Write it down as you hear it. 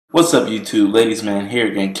What's up YouTube, ladies man here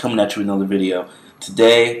again, coming at you with another video.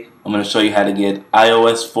 Today I'm going to show you how to get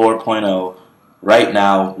iOS 4.0 right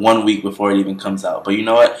now, 1 week before it even comes out. But you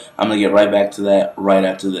know what, I'm going to get right back to that right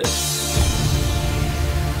after this.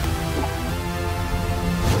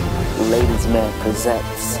 Ladies Man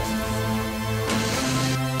presents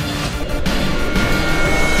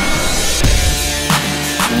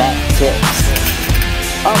Mac tips,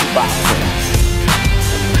 unboxings,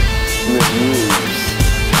 reviews,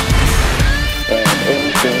 and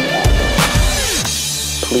anything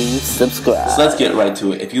else. Please subscribe. So let's get right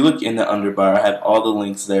to it. If you look in the underbar, I have all the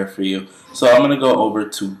links there for you. So I'm going to go over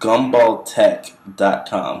to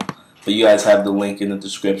Gumballtech.com. But you guys have the link in the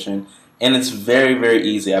description. And it's very, very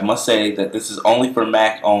easy. I must say that this is only for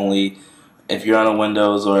Mac only. If you're on a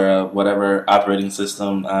Windows or a whatever operating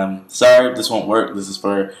system, I'm sorry, this won't work. This is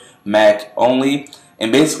for Mac only.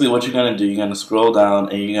 And basically what you're going to do, you're going to scroll down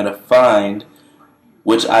and you're going to find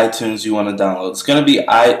which iTunes you want to download. It's going to be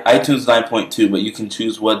iTunes 9.2, but you can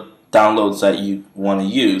choose what downloads that you want to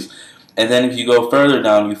use. And then if you go further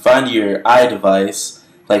down, you find your iDevice.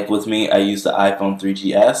 Like with me, I use the iPhone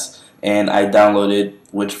 3GS. And I downloaded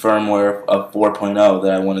which firmware of 4.0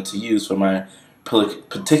 that I wanted to use for my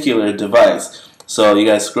particular device. So you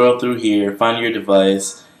guys scroll through here, find your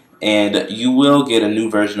device, and you will get a new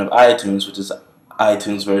version of iTunes, which is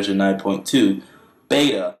iTunes version 9.2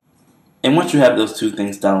 beta. And once you have those two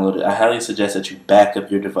things downloaded, I highly suggest that you back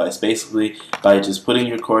up your device, basically by just putting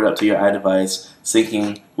your cord up to your iDevice,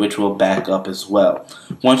 syncing, which will back up as well.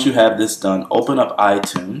 Once you have this done, open up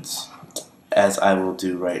iTunes, as I will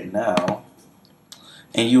do right now,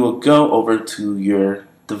 and you will go over to your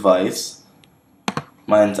device.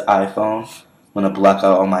 Mine's iPhone. I'm going to block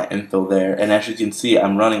out all my info there, and as you can see,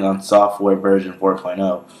 I'm running on software version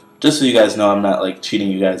 4.0, just so you guys know I'm not like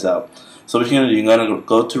cheating you guys out. So what you're going to do, you're going to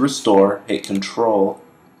go to restore, hit control,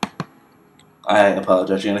 I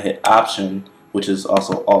apologize, you're going to hit option, which is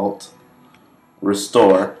also alt,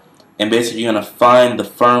 restore, and basically you're going to find the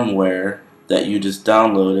firmware that you just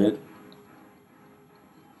downloaded,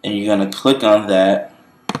 and you're going to click on that,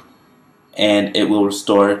 and it will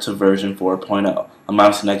restore to version 4.0. I'm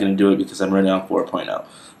obviously not going to do it because I'm running on 4.0.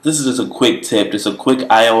 This is just a quick tip, just a quick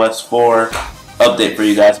iOS 4 update for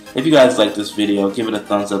you guys. If you guys like this video, give it a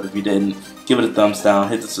thumbs up. If you didn't, give it a thumbs down.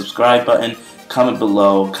 Hit the subscribe button, comment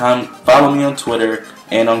below, follow me on Twitter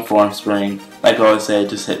and on Formspring. Like I always say,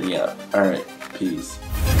 just hit me up. Alright, peace.